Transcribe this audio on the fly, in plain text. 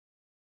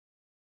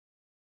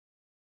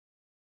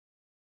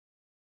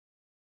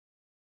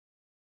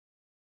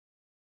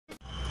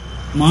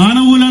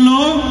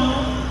మానవులలో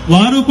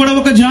వారు కూడా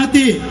ఒక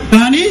జాతి,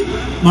 కానీ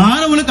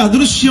మానవులకు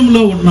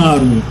అదృశ్యంలో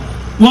ఉన్నారు.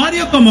 వారి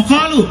యొక్క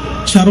ముఖాలు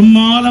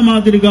చర్మాల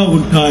మాదిరిగా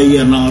ఉంటాయి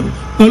అన్నారు.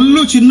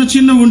 కళ్ళు చిన్న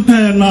చిన్న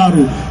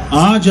ఉంటాయన్నారు.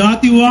 ఆ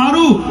జాతి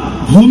వారు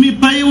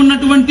భూమిపై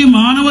ఉన్నటువంటి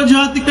మానవ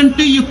జాతి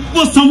కంటే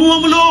ఎక్కువ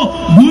సమూహంలో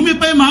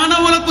భూమిపై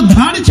మానవులకు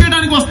దాడి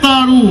చేయడానికి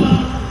వస్తారు.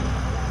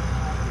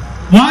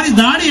 వారి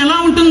దాడి ఎలా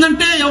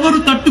ఉంటుందంటే ఎవరు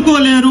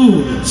తట్టుకోలేరు.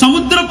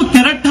 సముద్రపు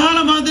కెరటాల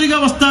మాదిరిగా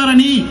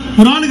వస్తారని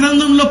ఖురాన్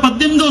గ్రంథంలో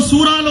 18వ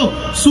సూరాలో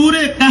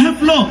సూరే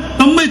కహఫ్ లో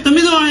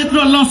 99వ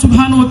ఆయతలో అల్లాహ్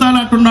సుబ్హానహు వ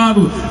తఆలా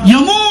అంటున్నారు,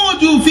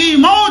 యమూజు ఫీ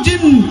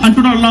మౌజిన్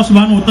అంటున్నారు అల్లాహ్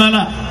సుబ్హానహు వ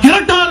తఆలా.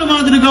 కెరటాల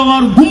మాదిరిగా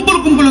వారు గుంపులు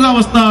గుంపులుగా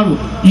వస్తారు.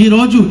 ఈ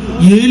రోజు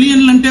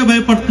ఏలియన్లు అంటే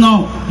భయపడుతున్నాం,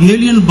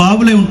 ఏలియన్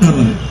బాబులే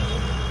ఉంటారు.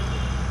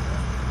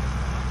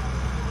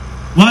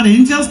 వారు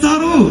ఏం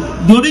చేస్తారు?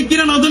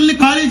 దొరికిన నదుల్ని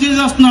ఖాళీ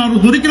చేసేస్తున్నారు,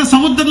 దొరికిన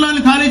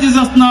సముద్రాలను ఖాళీ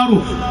చేసేస్తున్నారు.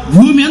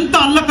 భూమి అంతా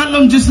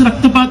అల్లకల్లం చేసి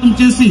రక్తపాతం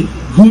చేసి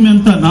భూమి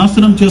అంతా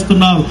నాశనం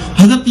చేస్తున్నారు.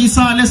 హజరత్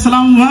ఈసా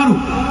అలైహిస్సలాం వారు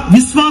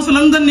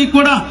విశ్వాసులందరినీ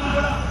కూడా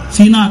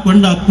సీనా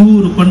కొండ,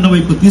 తూరు కొండ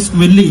వైపు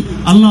తీసుకువెళ్లి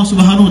అల్లాహ్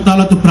సుబ్హానహు వ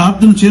తఆలాతో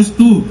ప్రార్థన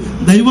చేస్తూ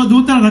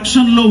దైవదూతల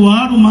రక్షణలో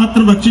వారు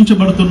మాత్రం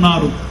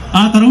రక్షించబడుతున్నారు.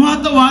 ఆ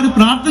తర్వాత వారు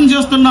ప్రార్థన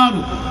చేస్తున్నారు.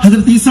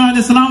 హజరత్ ఈసా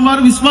అలైహిస్సలాం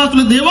వారు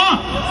విశ్వాసుల దేవా,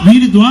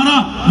 వీరి ద్వారా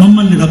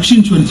మమ్మల్ని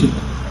రక్షించు అని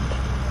చెప్పారు.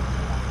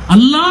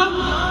 అల్లాహ్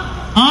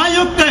ఆ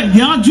యొక్క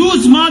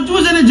యాజూజ్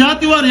మాజూజ్ అనే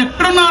జాతి వారు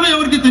ఎక్కడున్నారో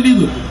ఎవరికి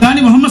తెలియదు. కానీ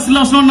ముహమ్మద్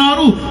సల్లల్లాహు అలైహి వసల్లం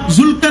అన్నారు,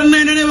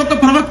 జుల్కర్నైన్ అనే ఒక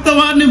ప్రవక్త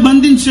వారిని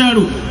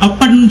బంధించాడు.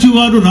 అప్పటి నుంచి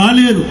వారు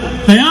రాలేరు.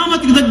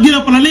 ఖయామత్కి దగ్గర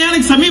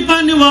ప్రళయానికి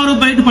సమీపాన్ని వారు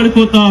బయట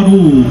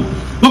పడిపోతారు.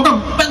 ఒక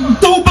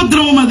పెద్ద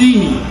ఉపద్రవం అది.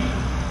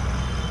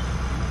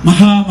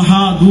 మహా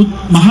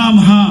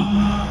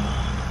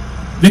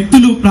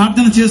వ్యక్తులు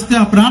ప్రార్థన చేస్తే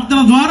ఆ ప్రార్థన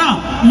ద్వారా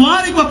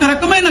వారికి ఒక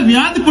రకమైన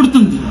వ్యాధి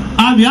పుడుతుంది.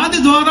 ఆ వ్యాధి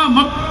ద్వారా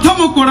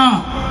మొత్తము కూడా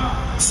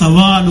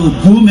సవాలు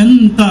భూమి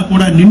అంతా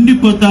కూడా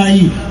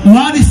నిండిపోతాయి.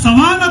 వారి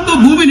సవాలతో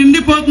భూమి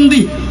నిండిపోతుంది.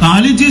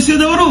 ఖాళీ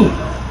చేసేదెవరు?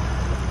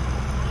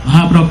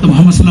 మహాప్రవక్త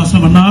ముహమ్మద్ సల్లల్లాహు అలైహి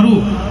వసల్లం అన్నారు,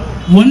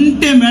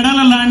 ఒంటె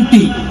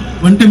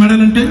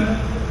మెడలంటే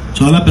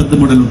చాలా పెద్ద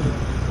మెడలు,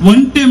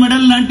 ఒంటె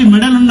మెడల్ లాంటి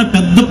మెడలున్న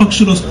పెద్ద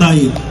పక్షులు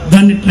వస్తాయి.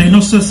 దాన్ని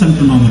ట్రైనోసరస్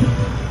అంటున్నాం.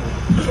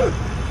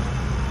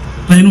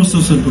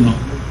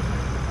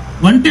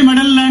 వంటి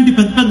మెడల్ లాంటి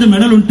పెద్ద పెద్ద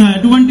మెడలు ఉంటాయి.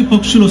 అటువంటి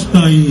పక్షులు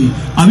వస్తాయి.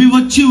 అవి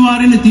వచ్చి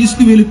వారిని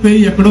తీసుకువెళ్ళిపోయి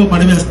ఎక్కడో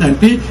పడవేస్తాయి.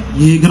 అంటే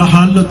ఏ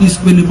గ్రహాల్లో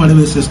తీసుకువెళ్లి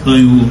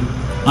పడవేసేస్తాయో.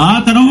 ఆ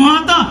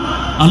తర్వాత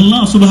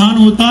అల్లాహ్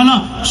సుబ్హానహు వ తఆలా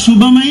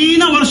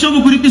శుభమైన వర్షము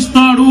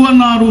కురిపిస్తాడు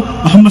అన్నారు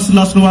ముహమ్మద్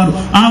సల్లల్లాహు అలైహి వసల్లం వారు.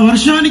 ఆ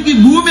వర్షానికి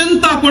భూమి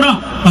అంతా కూడా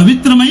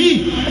పవిత్రమై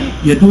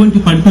ఎటువంటి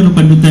పంటలు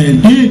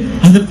పండుతాయంటే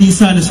హజరత్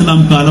ఈసా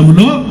అలైహిస్సలాం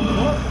కాలంలో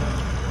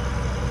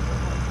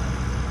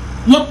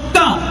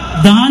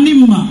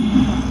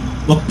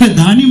ఒక్క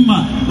దానిమ్మ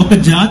ఒక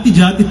జాతి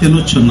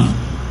తినొచ్చున్నారు.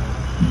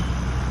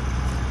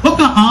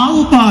 ఒక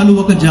ఆవు పాలు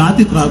ఒక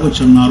జాతి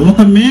త్రాగొచ్చున్నారు.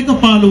 ఒక మేక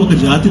పాలు ఒక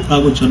జాతి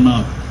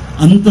త్రాగొచ్చున్నారు.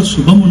 అంత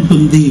శుభం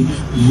ఉంటుంది.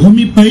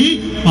 భూమిపై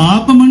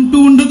పాపం అంటూ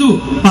ఉండదు,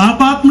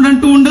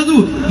 పాపాత్ముడంటూ ఉండదు,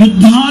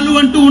 యుద్ధాలు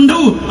అంటూ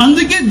ఉండవు.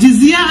 అందుకే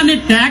జిజియా అనే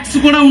ట్యాక్స్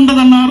కూడా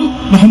ఉండదన్నారు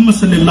ముహమ్మద్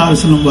సల్లల్లాహు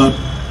అలైహి వసల్లం వారు.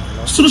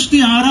 సృష్టి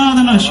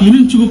ఆరాధన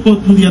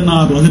క్షీణించుకుపోతుంది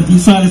అన్నారు. హజరత్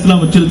ఈసా అలైహిస్సలాం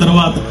వచ్చిన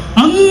తర్వాత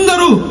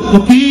అందరూ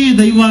ఒకే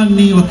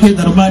దైవాన్ని, ఒకే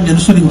ధర్మాన్ని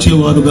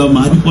అనుసరించేవారుగా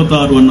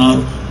మారిపోతారు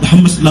అన్నారు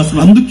ముహమ్మద్ సల్లల్లాహు అలైహి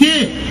వసల్లం. అందుకే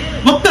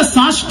ఒక్క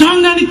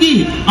సాష్టాంగానికి,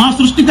 ఆ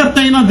సృష్టికర్త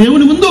అయిన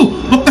దేవుని ముందు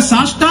ఒక్క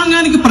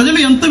సాష్టాంగానికి ప్రజలు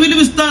ఎంత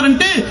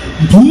విలువిస్తారంటే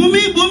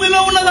భూమిలో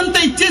ఉన్నదంతా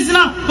ఇచ్చేసిన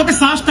ఒక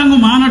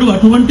సాష్టాంగం మానడు.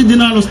 అటువంటి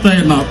దినాలు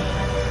వస్తాయన్నారు.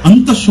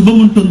 అంత శుభం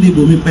ఉంటుంది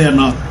భూమిపై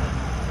అన్నారు.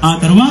 ఆ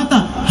తర్వాత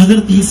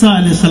హజరత్ ఈసా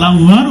అలైహిస్సలాం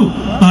వారు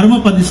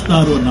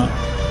పరమపదిస్తారు అన్నారు.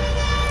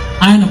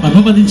 ఆయన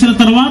పరమపదించిన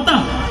తర్వాత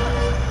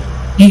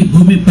ఈ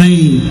భూమిపై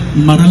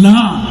మరలా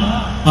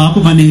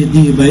పాపం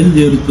అనేది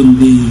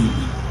బయలుదేరుతుంది.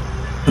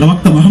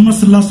 ప్రవక్త ముహమ్మద్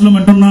సల్లల్లాహు అలైహి వసల్లం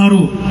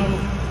అంటున్నారు,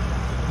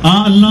 ఆ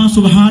అల్లాహ్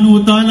సుబ్హానహు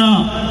వ తఆలా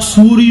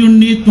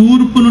సూర్యుణ్ణి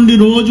తూర్పు నుండి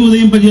రోజు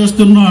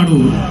ఉదయింపజేస్తున్నాడు,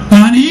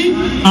 కానీ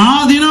ఆ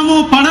దినము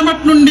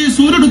పడమటి నుండి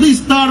సూర్యుడు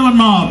ఉదయిస్తాడు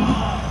అన్నారు.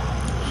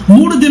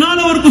 3 దినాల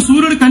వరకు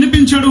సూర్యుడు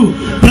కనిపించడు.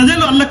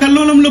 ప్రజలు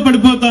అల్లకల్లోలంలో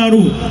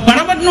పడిపోతారు.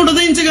 పడమటి నుండి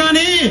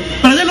ఉదయించగానే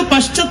ప్రజలు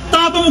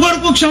పశ్చాత్తాపము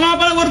కొరకు,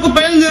 క్షమాపణ కొరకు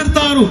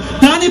బయలుదేరుతారు.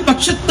 కానీ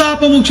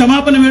పశ్చాత్తాపము,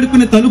 క్షమాపణ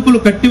వేడుకునే తలుపులు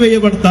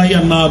కట్టివేయబడతాయి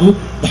అన్నారు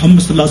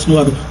ముహమ్మద్ సల్లల్లాహు అలైహి వసల్లం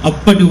వారు.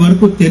 అప్పటి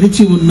వరకు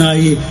తెరిచి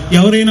ఉన్నాయి.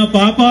 ఎవరైనా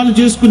పాపాలు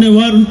చేసుకునే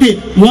వారు ఉంటే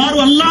వారు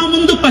అల్లాహ్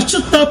ముందు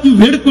పశ్చాత్తాపం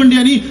వేడుకోండి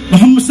అని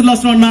ముహమ్మద్ సల్లల్లాహు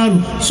అలైహి వసల్లం అన్నారు.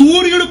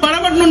 సూర్యుడు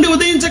పడమటి నుండి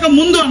ఉదయించక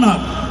ముందు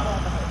అన్నారు.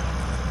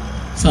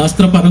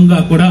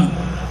 శాస్త్రపరంగా కూడా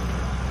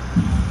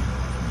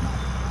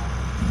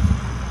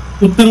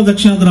ఉత్తర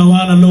దక్షిణ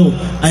ద్రవాలలో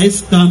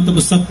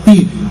అయస్కాంతపు శక్తి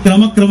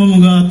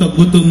క్రమక్రమముగా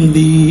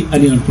తగ్గుతుంది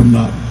అని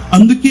అంటున్నారు.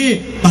 అందుకే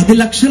 10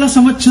 లక్షల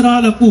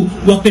సంవత్సరాలకు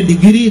 1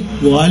 డిగ్రీ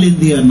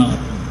వాలింది అన్నారు.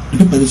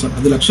 అంటే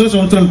 10 లక్షల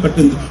సంవత్సరాలు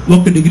పట్టింది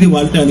 1 డిగ్రీ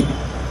వాలటానికి.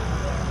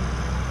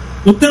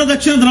 ఉత్తర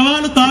దక్షిణ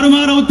ద్రవాలు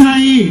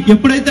తారుమారవుతాయి.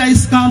 ఎప్పుడైతే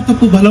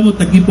అయస్కాంతపు బలము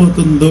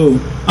తగ్గిపోతుందో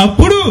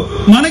అప్పుడు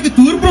మనకి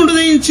తూర్పు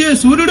ఉదయించే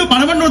సూర్యుడు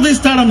పడమటి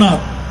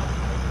ఉదయిస్తాడన్నారు.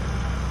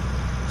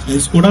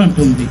 సైన్స్ కూడా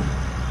అంటుంది.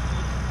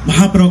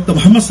 మహాప్రవక్త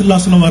ముహమ్మద్ సల్లల్లాహు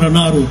అలైహి వసల్లం వారు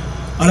అన్నారు,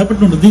 అలపటి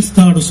నుండి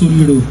ఉదయిస్తాడు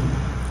సూర్యుడు,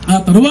 ఆ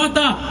తరువాత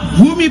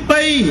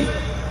భూమిపై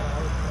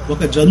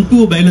ఒక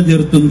జంతువు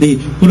బయలుదేరుతుంది.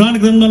 ఖురాన్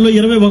గ్రంథంలో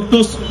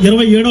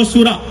 27వ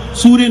సూర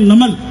సూర్య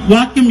నమల్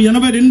వాక్యం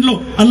 82లో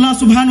అల్లాహ్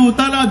సుబ్హానహు వ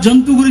తఆలా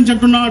జంతువు గురించి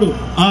అంటున్నాడు.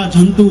 ఆ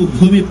జంతువు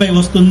భూమిపై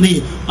వస్తుంది,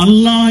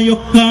 అల్లాహ్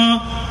యొక్క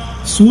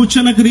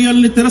సూచన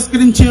క్రియల్ని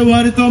తిరస్కరించే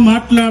వారితో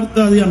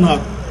మాట్లాడుతుంది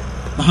అన్నారు.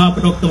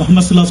 మహాప్రవక్త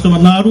ముహమ్మద్ సల్లల్లాహు అలైహి వసల్లం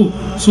అన్నారు,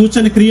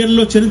 సూచన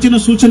క్రియల్లో చిన్న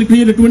సూచన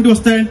క్రియలు ఎటువంటి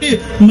వస్తాయంటే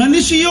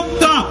మనిషి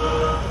యొక్క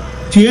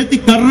చేతి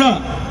కర్ర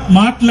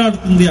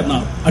మాట్లాడుతుంది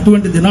అన్నారు.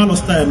 అటువంటి దినాలు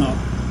వస్తాయన్నారు.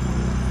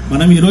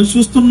 మనం ఈరోజు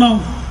చూస్తున్నాం,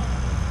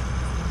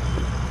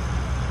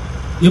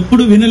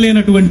 ఎప్పుడు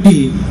వినలేనటువంటి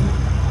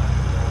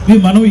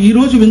మనం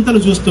ఈరోజు వింతలు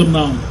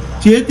చూస్తున్నాం.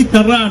 చేతి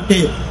కర్ర అంటే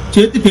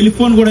చేతి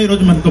టెలిఫోన్ కూడా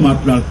ఈరోజు మనతో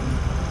మాట్లాడుతుంది.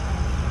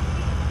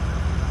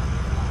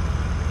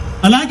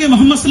 అలాగే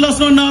ముహమ్మద్ సల్లల్లాహు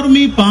అలైహి వసల్లం అన్నారు,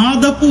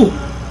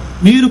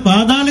 మీరు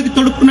పాదాలకి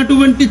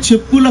తొడుక్కున్నటువంటి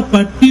చెప్పుల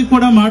పట్టి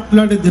కూడా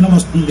మాట్లాడే దినం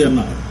వస్తుంది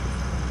అన్నారు.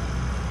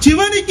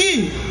 చివరికి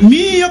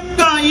మీ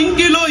యొక్క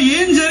ఇంటిలో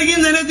ఏం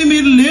జరిగింది అనేది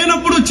మీరు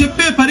లేనప్పుడు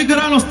చెప్పే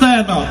పరికరాలు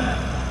వస్తాయన్నారు.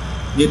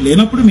 మీరు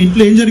లేనప్పుడు మీ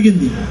ఇంట్లో ఏం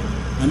జరిగింది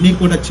అన్నీ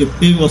కూడా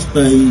చెప్పేవి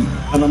వస్తాయి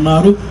అని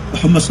అన్నారు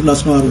ముహమ్మద్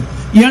సల్లల్లాహు అలైహి వసల్లం.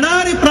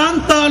 ఎడారి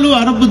ప్రాంతాలు,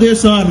 అరబ్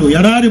దేశాలు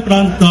ఎడారి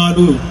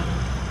ప్రాంతాలు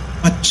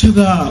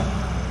పచ్చగా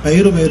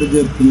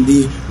బయలుదేరుతుంది,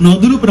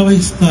 నదులు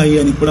ప్రవహిస్తాయి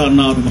అని కూడా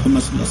అన్నారు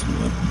ముహమ్మద్ సల్లల్లాహు అలైహి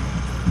వసల్లం.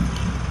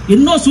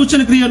 ఎన్నో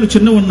సూచన క్రియలు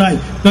చిన్నవి ఉన్నాయి,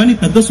 కానీ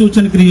పెద్ద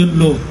సూచన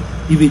క్రియల్లో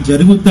ఇవి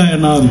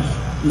జరుగుతాయన్నారు.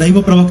 దైవ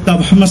ప్రవక్త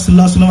ముహమ్మద్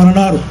సల్లల్లాహు అలైహి వసల్లం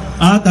అన్నారు,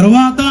 ఆ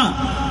తర్వాత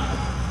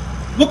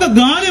ఒక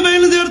గాలి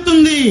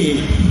బయలుదేరుతుంది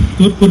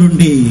తూర్పు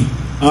నుండి.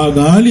 ఆ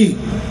గాలి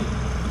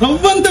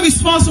రవ్వంత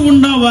విశ్వాసం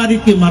ఉన్న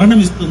వారికి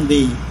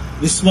మరణమిస్తుంది.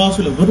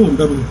 విశ్వాసులు ఎవరు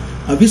ఉండరు.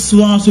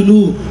 అవిశ్వాసులు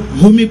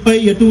భూమిపై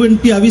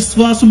ఎటువంటి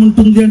అవిశ్వాసం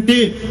ఉంటుంది అంటే,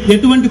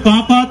 ఎటువంటి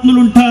పాపాత్ములు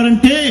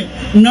ఉంటారంటే,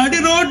 నడి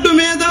రోడ్డు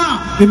మీద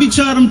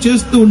వ్యభిచారం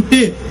చేస్తూ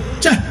ఉంటే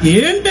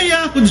ఏంటయ్యా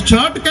కొంచెం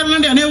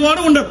చాటుకెళ్ళండి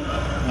అనేవాడు ఉండరు.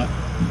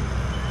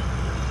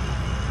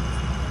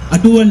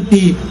 అటువంటి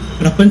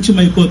ప్రపంచం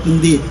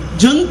అయిపోతుంది.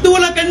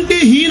 జంతువుల కంటే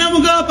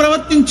హీనముగా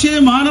ప్రవర్తించే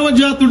మానవ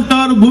జాతి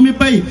ఉంటారు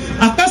భూమిపై.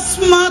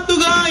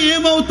 అకస్మాత్తుగా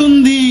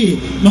ఏమవుతుంది?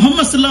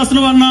 ముహమ్మద్ సల్లల్లాహు అలైహి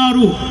వసల్లం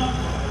అన్నారు,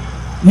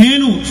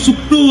 నేను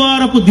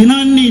శుక్రవారపు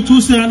దినాన్ని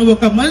చూశాను,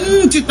 ఒక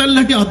మంచి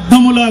తెల్లటి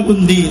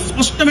అద్దములాగుంది,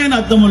 స్పష్టమైన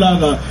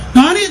అద్దములాగా,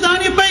 కానీ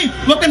దానిపై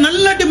ఒక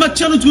నల్లటి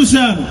మచ్చను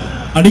చూశాను.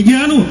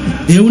 అడిగాను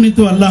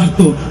దేవునితో,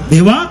 అల్లాహ్తో,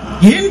 దేవా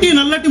ఏంటి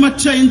నల్లటి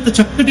మచ్చ ఇంత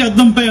చక్కటి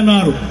అద్దంపై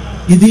అన్నారు.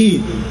 ఇది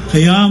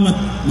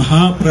ఖయామత్,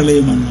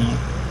 మహాప్రళయం అన్నారు.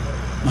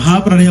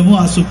 మహాప్రళయము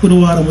ఆ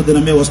శుక్రవారము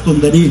దినమే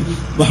వస్తుందని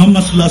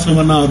ముహమ్మద్ సల్లల్లాహు అలైహి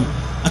వసల్లం అన్నారు.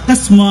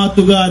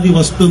 అకస్మాత్తుగా అది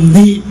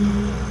వస్తుంది,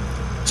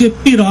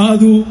 చెప్పి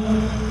రాదు.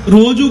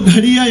 రోజు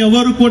ఘడియ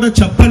ఎవరు కూడా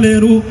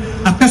చెప్పలేరు.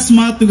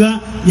 అకస్మాత్తుగా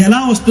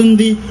ఎలా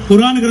వస్తుంది?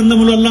 ఖురాన్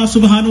గ్రంథములో అల్లాహ్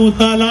సుబ్హానహు వ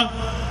తఆలా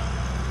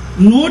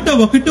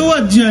 101వ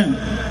అధ్యాయం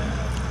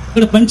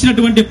ఇక్కడ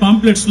పంచినటువంటి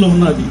పాంప్లెట్స్ లో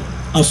ఉన్నది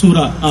ఆ సూర,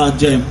 ఆ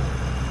అధ్యాయం.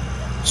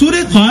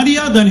 సూరే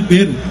ఖారియా దాని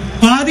పేరు.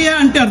 ఖారియా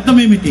అంటే అర్థం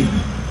ఏమిటి?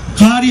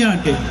 ఖారియా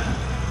అంటే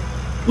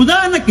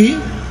ఉదాహరణకి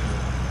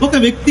ఒక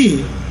వ్యక్తి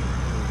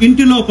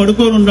ఇంటిలో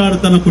పడుకొని ఉన్నాడు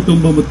తన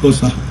కుటుంబంతో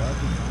సహా.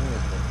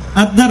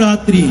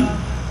 అర్ధరాత్రి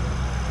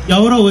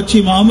ఎవరో వచ్చి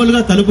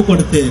మామూలుగా తలుపు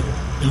కొడితే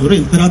ఎవరో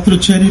ఇంత రాత్రి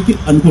వచ్చారేంటి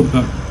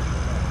అనుకుంటాడు.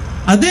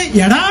 అదే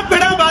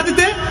ఎడాపెడా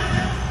బాధితే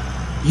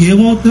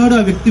ఏమవుతాడు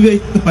ఆ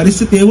వ్యక్తి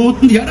పరిస్థితి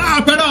ఏమవుతుంది?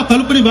 ఎడాపెడా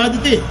తలుపుని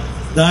బాధితే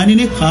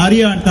దానినే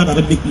ఖారియా అంటారు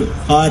అరబిక్ లో.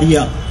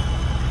 ఖారియా,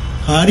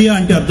 ఖారియా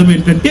అంటే అర్థం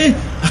ఏంటంటే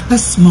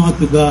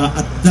అకస్మాత్తుగా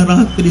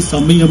అర్ధరాత్రి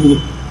సమయము,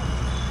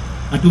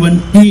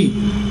 అటువంటి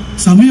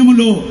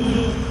సమయములో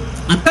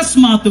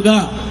అకస్మాత్తుగా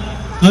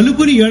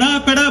తలుపుని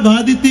ఎడాపెడా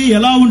బాధితే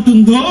ఎలా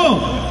ఉంటుందో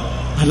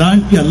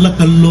అలాంటి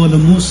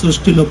అల్లకల్లోలము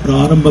సృష్టిలో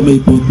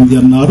ప్రారంభమైపోతుంది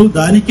అన్నారు.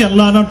 దానికి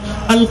అల్లాహ్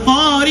అల్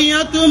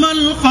ఖారియతు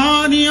మల్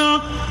ఖారియా,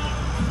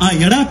 ఆ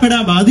ఎడాపెడా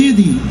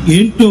బాధేది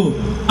ఏంటో,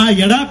 ఆ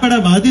ఎడాపెడా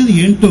బాధేది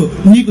ఏంటో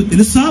నీకు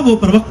తెలుసా ఓ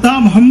ప్రవక్త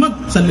ముహమ్మద్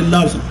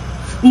సల్లల్లాహు అలైహి వసల్లం?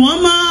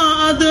 వమా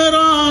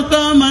అద్రాక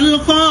మల్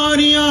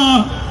ఖారియా,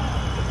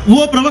 ఓ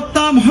ప్రవక్త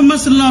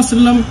ముహమ్మద్ సల్లల్లాహు అలైహి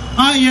వసల్లం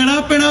ఆ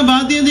ఎడాపెడా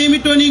బాధేది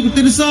ఏమిటో నీకు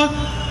తెలుసా?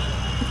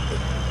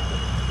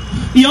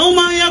 యౌమ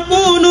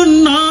యకూను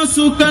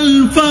నాసు కల్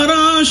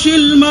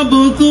ఫరాషిల్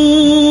మబ్తూత్,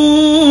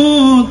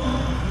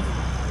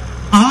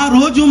 ఆ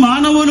రోజు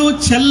మానవులు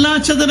చెల్లా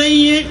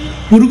చెదరయ్యే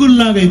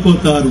పురుగుల్లాగా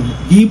అయిపోతారు.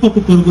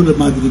 దీపపు పురుగుల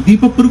మాదిరి.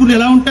 దీపపు పురుగులు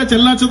ఎలా ఉంటాయి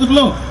చెల్లా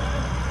చెదరులో?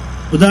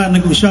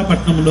 ఉదాహరణకు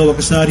విశాఖపట్నంలో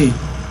ఒకసారి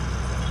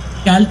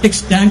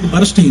క్యాల్టెక్స్ ట్యాంక్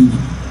బరస్ట్ అయింది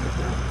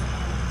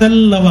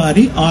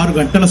తెల్లవారి 6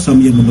 గంటల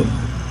సమయంలో.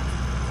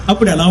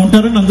 అప్పుడు ఎలా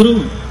ఉంటారని అందరూ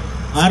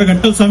 6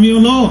 గంటల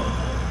సమయంలో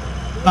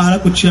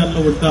కాలకుర్చాల్లో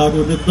ఉంటారు,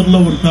 నిద్రలో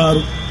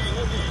ఉంటారు.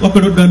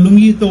 ఒకడు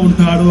లుంగీతో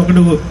ఉంటాడు,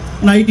 ఒకడు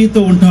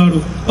నైటీతో ఉంటాడు,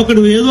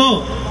 ఒకడు ఏదో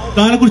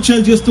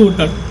కాలకుర్చాలు చేస్తూ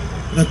ఉంటాడు.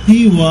 ప్రతి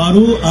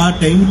వారు ఆ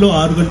టైంలో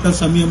 6 గంటల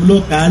సమయంలో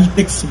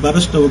క్యాల్టెక్స్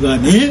బరస్ట్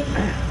అవగానే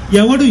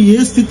ఎవడు ఏ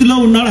స్థితిలో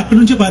ఉన్నాడో అక్కడి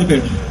నుంచే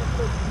పారిపోయాడు.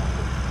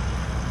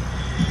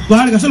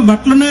 వాడికి అసలు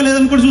బట్టలు ఉన్నాయా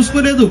లేదని కూడా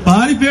చూసుకోలేదు,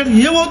 పారిపోయాడు.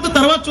 ఏమవుతుందో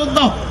తర్వాత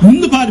చూద్దాం,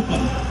 ముందు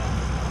పారిపోవాలి.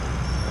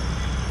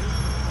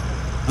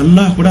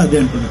 అల్లాహ్ కూడా అదే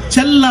అంటున్నాడు,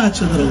 చెల్లా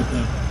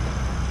చెదరవుతాడు.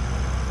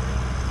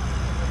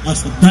 ఆ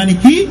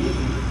శబ్దానికి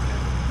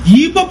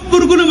ఈప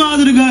పురుగుల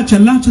మాదిరిగా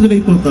చెల్లా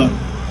చెదరైపోతారు.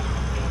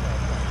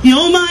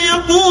 యౌమ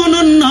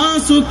యకూను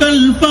నాసు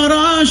కల్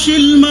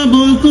ఫరాషిల్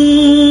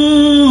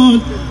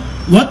మబ్తూత్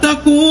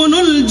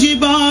వతకూనుల్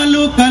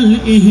జిబాలు కల్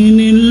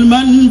ఇహ్నిల్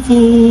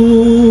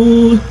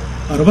మన్ఫూత్.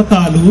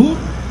 పర్వతాలు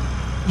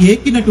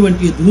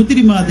ఏకినటువంటి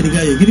దూతిరి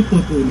మాదిరిగా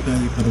ఎగిరిపోతూ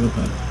ఉంటాయి.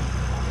 పర్వతాలు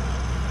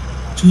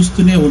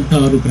చూస్తూనే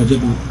ఉంటారు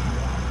ప్రజలు,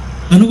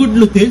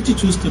 కనుగుడ్లు తేల్చి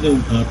చూస్తూనే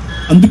ఉంటారు.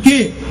 అందుకే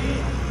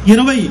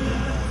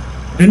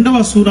 22వ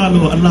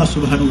సూరాలో అల్లాహ్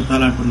సుబ్హానహు వ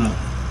తఆలా అంటున్నారు,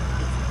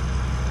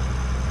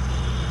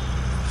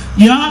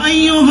 యా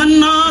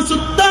అయ్యుహన్నాసు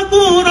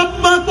తఖూ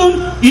రబ్బకుమ్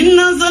ఇన్న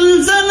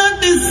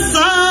జల్జలతిస్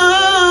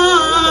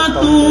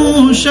సాఅతు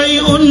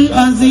షైఉన్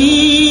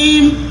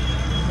అజీమ్.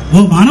 ఓ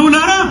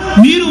మానవులారా,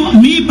 మీరు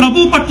మీ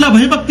ప్రభు పట్ల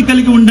భయభక్తి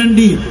కలిగి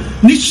ఉండండి.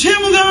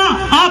 నిశ్చయముగా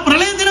ఆ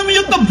ప్రళయ దినం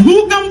యొక్క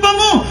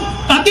భూకంపము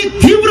అతి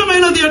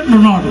తీవ్రమైనది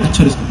అంటున్నాడు,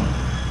 హెచ్చరిస్తున్నాడు.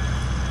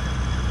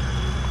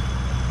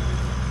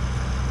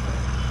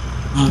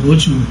 ఆ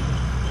రోజు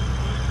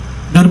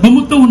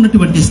గర్భముతో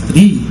ఉన్నటువంటి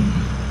స్త్రీ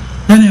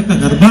తన యొక్క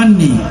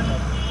గర్భాన్ని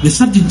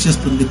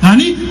విసర్జించేస్తుంది,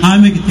 కానీ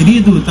ఆమెకి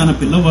తెలియదు తన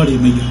పిల్లవాడు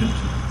ఏమయ్యాడు.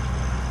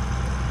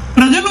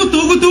 ప్రజలు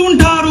తూగుతూ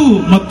ఉంటారు,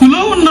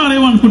 మత్తులో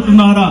ఉన్నారేమో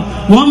అనుకుంటున్నారా?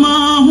 వమా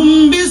హుం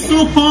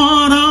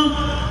బిసుఖారా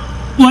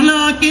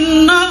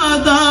వలాకిన్న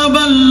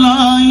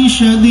అదాబల్లాహి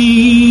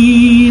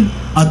షదీద్.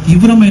 ఆ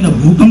తీవ్రమైన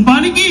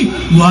భూకంపానికి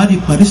వారి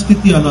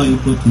పరిస్థితి అలా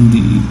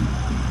అయిపోతుంది.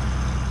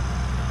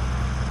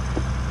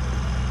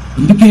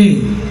 అందుకే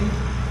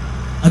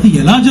అది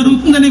ఎలా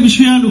జరుగుతుందనే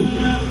విషయాలు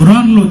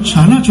ఖురాన్లో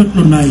చాలా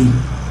చోట్లున్నాయి.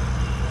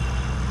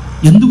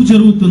 ఎందుకు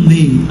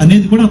జరుగుతుంది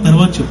అనేది కూడా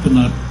తర్వాత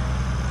చెప్తున్నారు.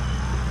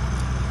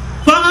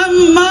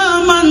 فَأَمَّا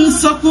مَنْ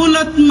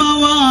ثَقُلَتْ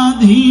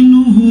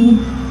مَوَازِينُهُ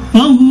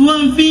فَهُوَ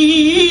فِي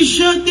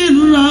عِيشَةٍ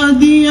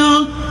رَاضِيَةٍ.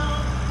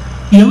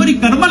 ఎవరి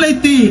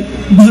కర్మలైతే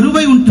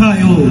బరువై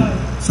ఉంటాయో,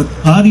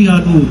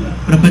 సత్కార్యాలు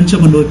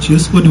ప్రపంచంలో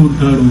చేసుకొని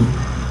ఉంటాడు,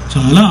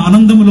 చాలా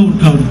ఆనందములో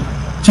ఉంటాడు,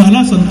 చాలా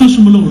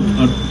సంతోషములో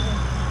ఉంటాడు.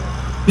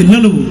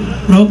 పిల్లలు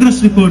ప్రోగ్రెస్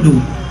రిపోర్టు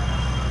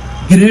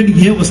గ్రేడ్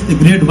ఏ వస్తే,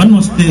 గ్రేడ్ 1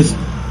 వస్తే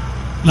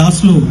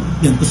క్లాసులో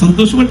ఎంత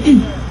సంతోషపడి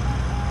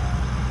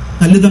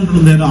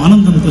తల్లిదండ్రులు లేదా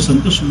ఆనందంతో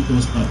సంతోషంతో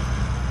వస్తారు.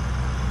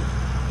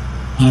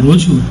 ఆ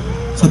రోజు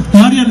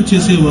సత్కార్యాలు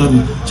చేసేవారు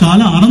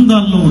చాలా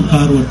ఆనందాల్లో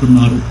ఉంటారు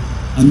అంటున్నారు.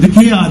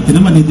 అందుకే ఆ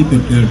దినం అనేది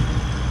పెట్టాడు.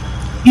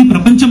 ఈ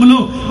ప్రపంచంలో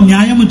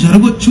న్యాయము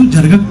జరగవచ్చు,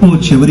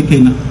 జరగకపోవచ్చు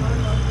ఎవరికైనా,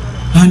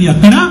 కానీ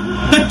అక్కడ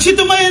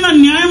ఖచ్చితమైన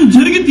న్యాయం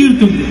జరిగి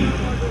తీరుతుంది.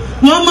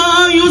 వమా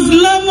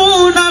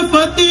యుజ్లమూన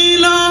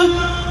ఫతీలా.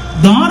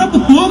 దారపు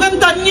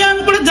పోగంత అన్యాయం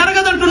కూడా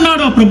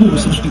జరగదంటున్నాడు ఆ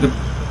ప్రభు సృష్టికర్త.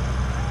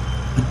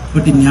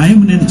 అటువంటి న్యాయం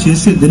నేను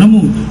చేసే దినము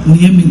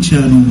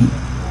నియమించాను,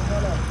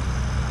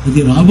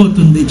 అది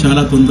రాబోతుంది,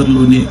 చాలా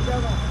తొందరలోనే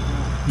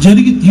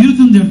జరిగి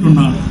తీరుతుంది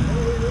అంటున్నాడు.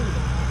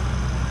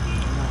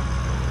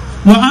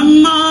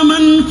 వఅమ్మా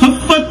మన్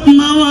ఖఫ్ఫత్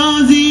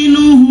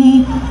మవాజీనుహు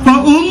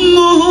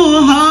ఫఉమ్ముహు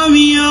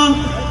హావియా.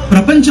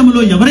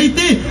 ప్రపంచంలో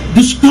ఎవరైతే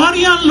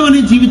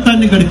దుష్కార్యాల్లోనే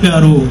జీవితాన్ని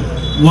గడిపారో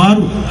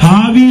వారు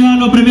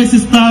హావియాలో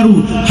ప్రవేశిస్తారు.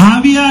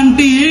 హావియా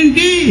అంటే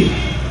ఏంటి?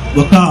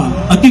 ఒక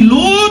అతి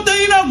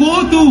లోతైన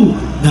గోతు,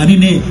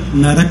 దానినే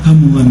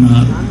నరకము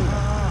అన్నారు.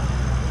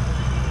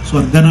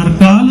 స్వర్గ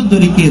నరకాలు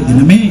దొరికే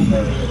దినమే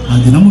ఆ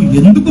దినము.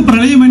 ఎందుకు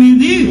ప్రళయం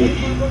అనేది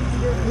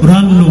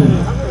ఖురాన్లో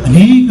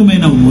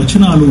అనేకమైన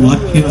వచనాలు,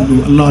 వాక్యాలు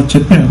అల్లాహ్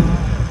చెప్పాడు.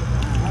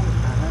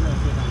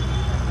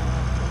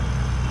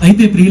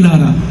 అయితే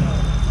ప్రియులారా,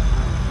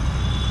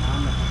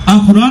 ఆ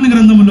ఖురాన్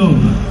గ్రంథములో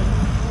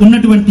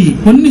ఉన్నటువంటి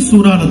కొన్ని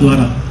సూరాల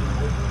ద్వారా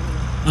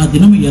ఆ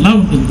దినము ఎలా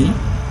ఉంటుంది,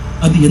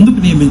 అది ఎందుకు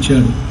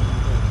నియమించాడు?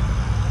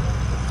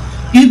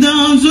 ఇదా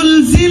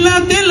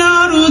జుల్జిలతిల్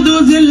అర్దు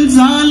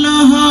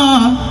జిల్జాలహా.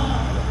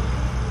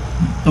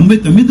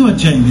 99వ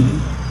అధ్యాయం ఇది.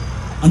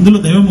 అందులో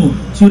దైవము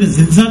సూర్య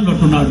జిల్జాల్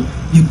అంటున్నాడు.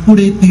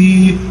 ఎప్పుడైతే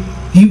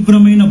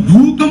తీవ్రమైన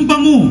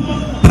భూకంపము,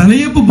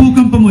 ప్రళయపు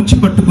భూకంపం వచ్చి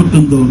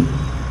పట్టుకుంటుందో,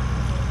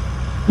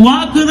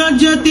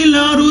 వాక్రజతిల్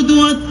అర్దు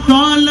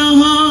అత్కాల